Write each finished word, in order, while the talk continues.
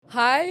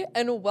Hi,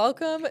 and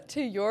welcome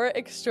to Your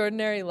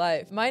Extraordinary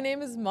Life. My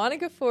name is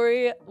Monica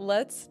Fourie.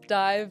 Let's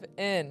dive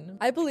in.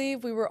 I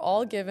believe we were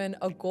all given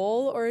a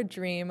goal or a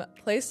dream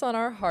placed on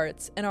our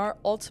hearts, and our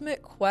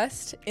ultimate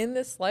quest in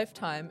this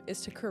lifetime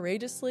is to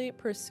courageously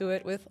pursue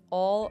it with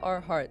all our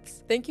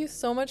hearts. Thank you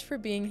so much for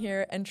being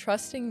here and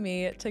trusting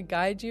me to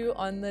guide you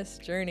on this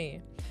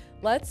journey.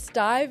 Let's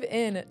dive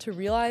in to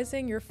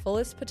realizing your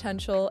fullest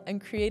potential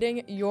and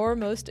creating your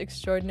most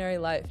extraordinary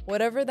life,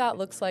 whatever that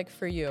looks like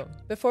for you.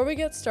 Before we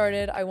get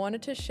started, I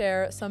wanted to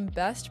share some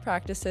best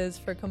practices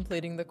for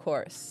completing the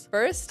course.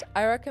 First,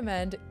 I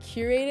recommend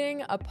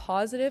curating a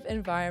positive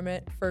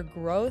environment for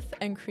growth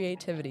and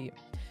creativity.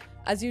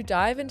 As you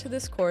dive into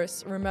this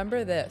course,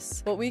 remember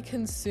this: what we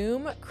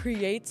consume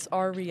creates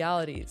our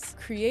realities.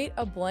 Create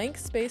a blank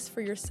space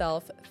for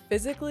yourself,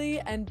 physically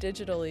and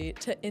digitally,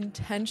 to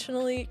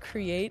intentionally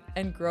create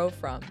and grow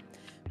from.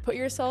 Put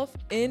yourself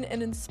in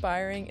an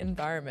inspiring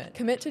environment.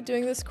 Commit to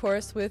doing this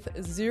course with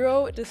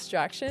zero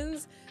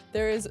distractions.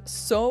 There is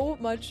so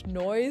much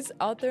noise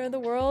out there in the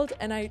world,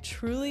 and I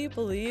truly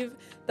believe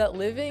that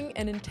living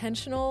an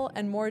intentional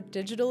and more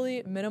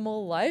digitally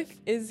minimal life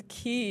is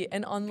key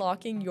in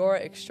unlocking your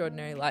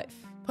extraordinary life.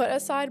 Put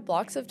aside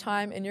blocks of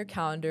time in your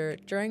calendar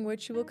during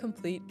which you will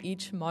complete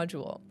each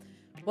module.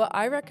 What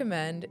I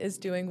recommend is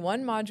doing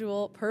one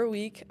module per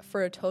week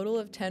for a total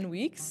of 10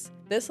 weeks.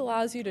 This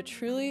allows you to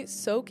truly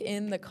soak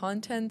in the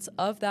contents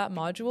of that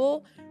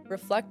module,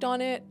 reflect on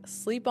it,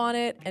 sleep on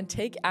it, and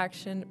take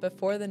action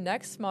before the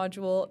next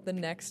module the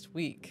next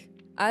week.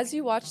 As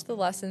you watch the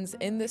lessons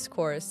in this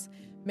course,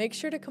 make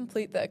sure to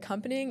complete the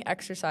accompanying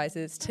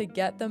exercises to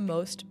get the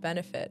most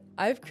benefit.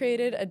 I've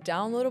created a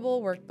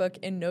downloadable workbook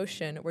in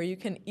Notion where you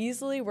can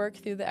easily work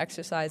through the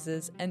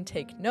exercises and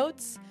take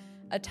notes,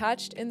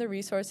 attached in the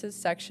resources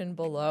section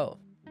below.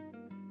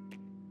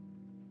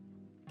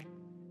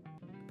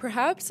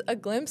 Perhaps a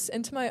glimpse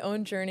into my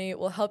own journey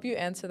will help you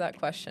answer that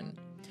question.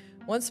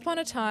 Once upon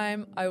a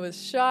time, I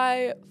was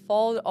shy,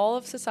 followed all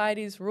of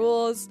society's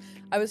rules.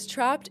 I was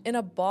trapped in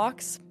a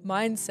box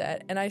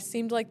mindset, and I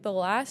seemed like the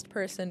last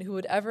person who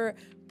would ever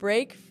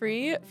break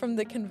free from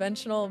the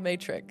conventional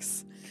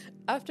matrix.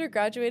 After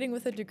graduating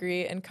with a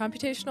degree in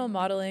computational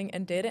modeling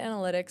and data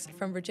analytics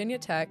from Virginia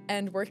Tech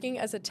and working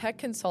as a tech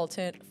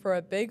consultant for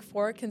a Big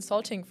Four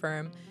consulting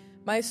firm,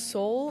 my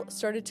soul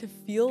started to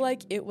feel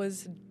like it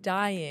was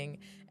dying,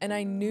 and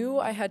I knew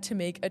I had to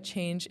make a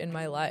change in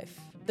my life.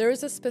 There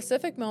was a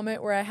specific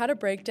moment where I had a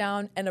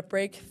breakdown and a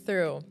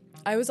breakthrough.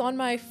 I was on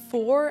my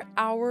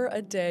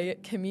 4-hour-a-day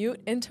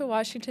commute into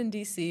Washington,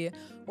 D.C.,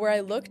 where I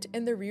looked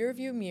in the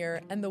rearview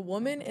mirror, and the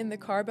woman in the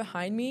car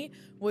behind me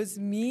was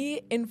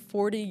me in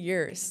 40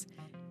 years,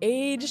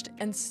 aged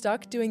and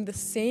stuck doing the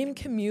same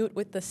commute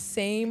with the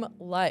same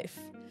life.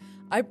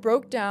 I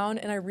broke down,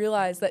 and I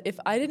realized that if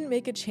I didn't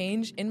make a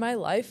change in my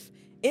life,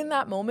 in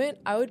that moment,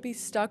 I would be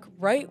stuck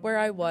right where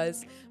I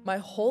was, my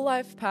whole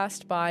life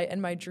passed by,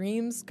 and my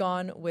dreams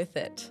gone with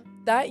it.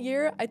 That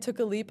year, I took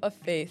a leap of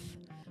faith.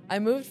 I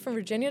moved from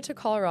Virginia to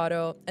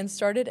Colorado and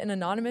started an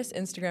anonymous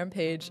Instagram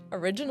page,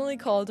 originally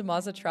called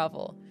Maza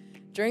Travel.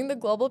 During the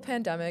global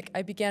pandemic,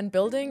 I began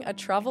building a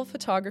travel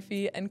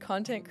photography and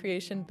content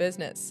creation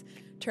business,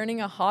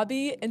 turning a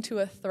hobby into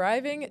a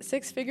thriving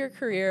 6-figure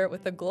career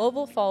with a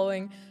global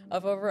following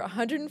of over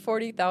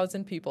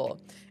 140,000 people.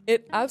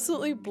 It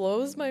absolutely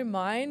blows my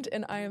mind,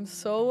 and I am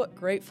so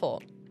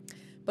grateful.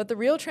 But the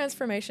real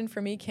transformation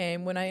for me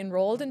came when I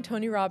enrolled in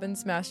Tony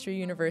Robbins Mastery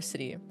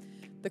University.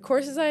 The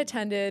courses I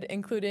attended,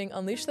 including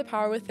Unleash the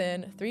Power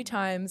Within 3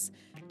 times,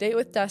 Date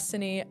with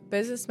Destiny,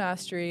 Business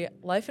Mastery,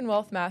 Life and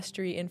Wealth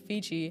Mastery in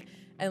Fiji,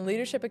 and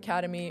Leadership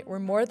Academy, were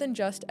more than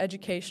just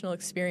educational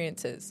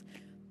experiences.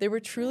 They were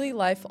truly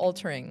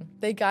life-altering.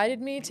 They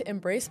guided me to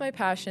embrace my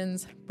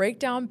passions, break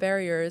down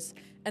barriers,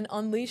 and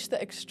unleash the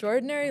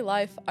extraordinary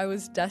life I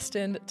was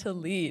destined to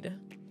lead.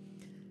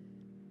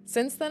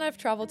 Since then, I've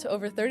traveled to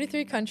over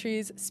 33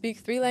 countries, speak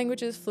 3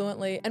 languages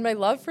fluently, and my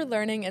love for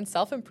learning and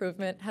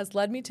self-improvement has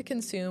led me to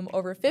consume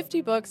over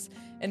 50 books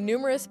and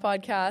numerous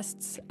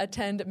podcasts,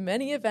 attend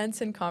many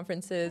events and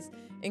conferences,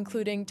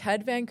 including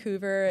TED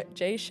Vancouver,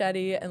 Jay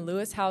Shetty, and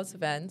Lewis Howes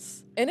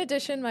events. In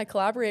addition, my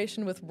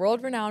collaboration with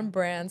world-renowned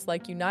brands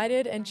like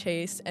United and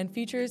Chase and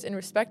features in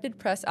respected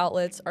press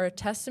outlets are a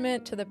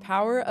testament to the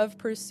power of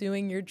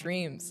pursuing your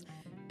dreams.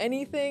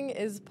 Anything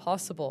is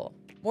possible.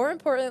 More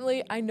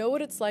importantly, I know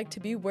what it's like to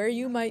be where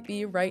you might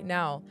be right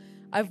now.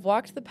 I've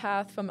walked the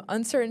path from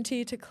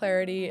uncertainty to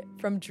clarity,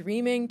 from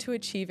dreaming to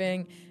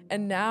achieving,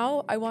 and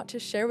now I want to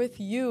share with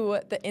you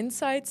the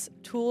insights,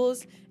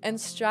 tools,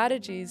 and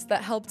strategies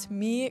that helped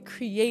me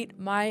create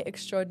my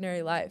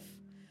extraordinary life.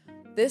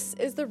 This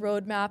is the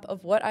roadmap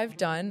of what I've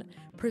done,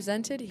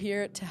 presented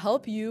here to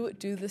help you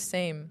do the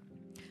same.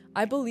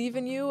 I believe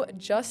in you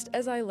just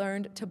as I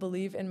learned to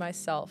believe in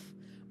myself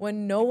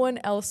when no one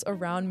else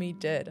around me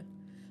did.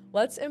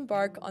 Let's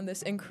embark on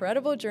this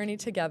incredible journey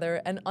together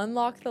and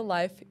unlock the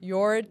life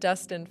you're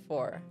destined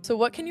for. So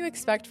what can you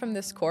expect from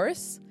this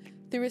course?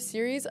 Through a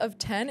series of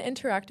 10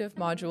 interactive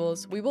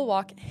modules, we will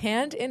walk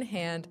hand in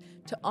hand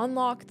to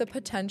unlock the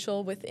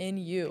potential within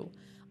you.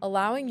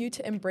 allowing you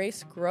to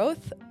embrace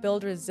growth,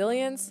 build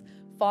resilience,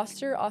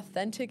 foster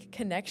authentic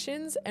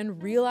connections,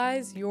 and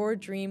realize your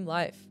dream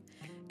life.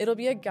 It'll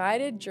be a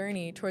guided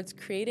journey towards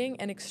creating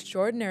an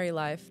extraordinary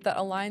life that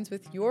aligns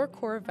with your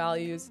core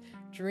values,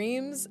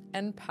 dreams,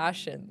 and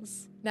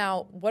passions.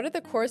 Now, what are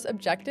the course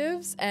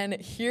objectives? And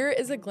here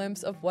is a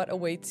glimpse of what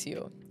awaits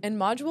you. In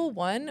Module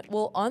 1,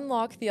 we'll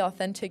unlock the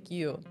authentic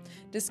you,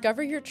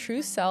 discover your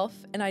true self,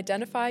 and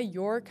identify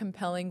your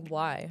compelling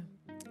why.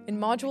 In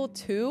Module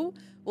 2,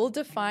 we'll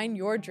define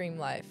your dream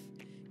life,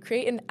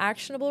 create an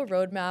actionable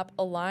roadmap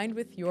aligned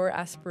with your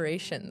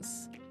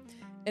aspirations.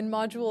 In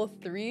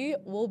Module 3,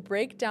 we'll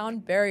break down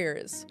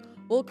barriers.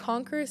 We'll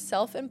conquer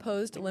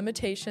self-imposed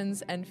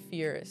limitations and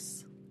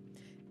fears.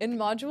 In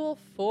Module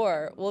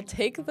 4, we'll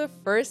take the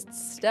first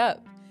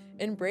step,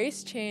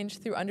 embrace change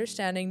through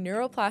understanding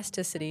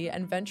neuroplasticity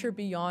and venture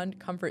beyond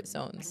comfort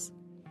zones.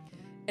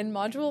 In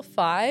Module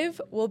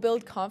 5, we'll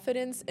build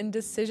confidence in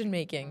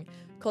decision-making,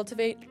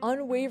 cultivate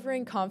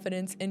unwavering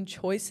confidence in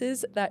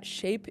choices that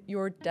shape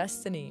your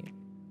destiny.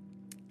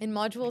 In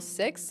Module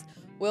 6,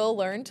 we'll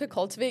learn to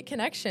cultivate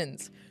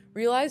connections,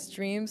 realize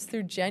dreams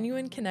through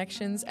genuine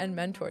connections and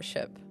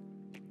mentorship.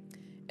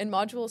 In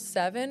Module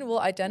 7, we'll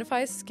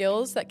identify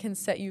skills that can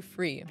set you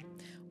free.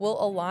 We'll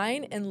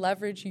align and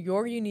leverage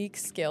your unique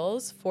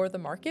skills for the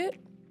market.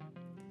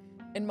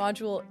 In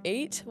Module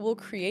 8, we'll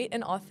create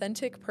an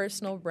authentic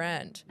personal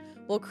brand.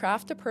 We'll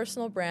craft a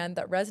personal brand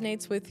that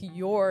resonates with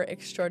your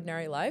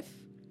extraordinary life.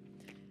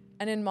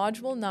 And in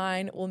Module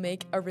 9, we'll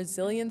make a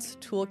resilience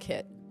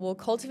toolkit. We'll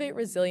cultivate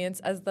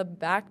resilience as the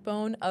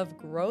backbone of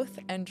growth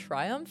and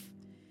triumph.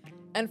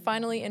 And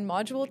finally, in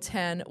Module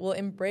 10, we'll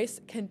embrace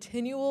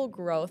continual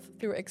growth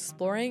through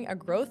exploring a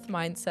growth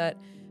mindset,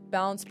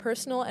 balance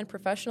personal and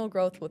professional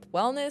growth with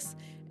wellness,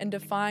 and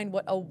define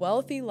what a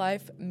wealthy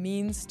life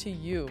means to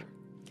you.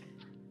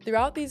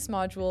 Throughout these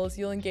modules,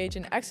 you'll engage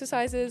in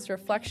exercises,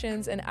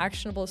 reflections, and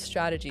actionable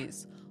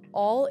strategies,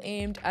 all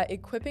aimed at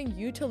equipping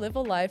you to live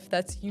a life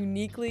that's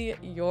uniquely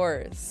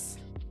yours.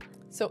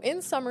 So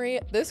in summary,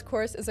 this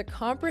course is a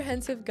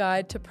comprehensive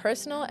guide to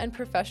personal and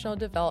professional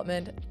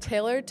development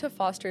tailored to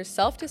foster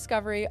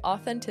self-discovery,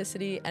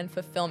 authenticity, and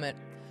fulfillment.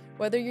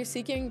 Whether you're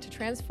seeking to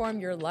transform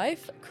your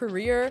life,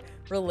 career,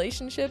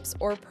 relationships,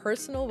 or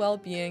personal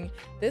well-being,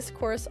 this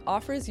course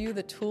offers you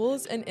the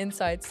tools and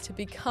insights to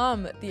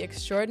become the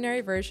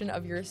extraordinary version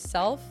of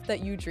yourself that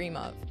you dream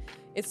of.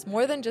 It's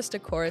more than just a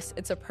course,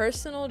 it's a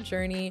personal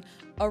journey,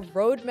 a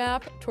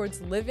roadmap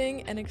towards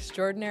living an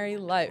extraordinary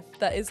life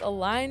that is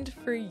aligned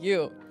for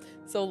you.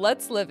 So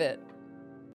let's live it.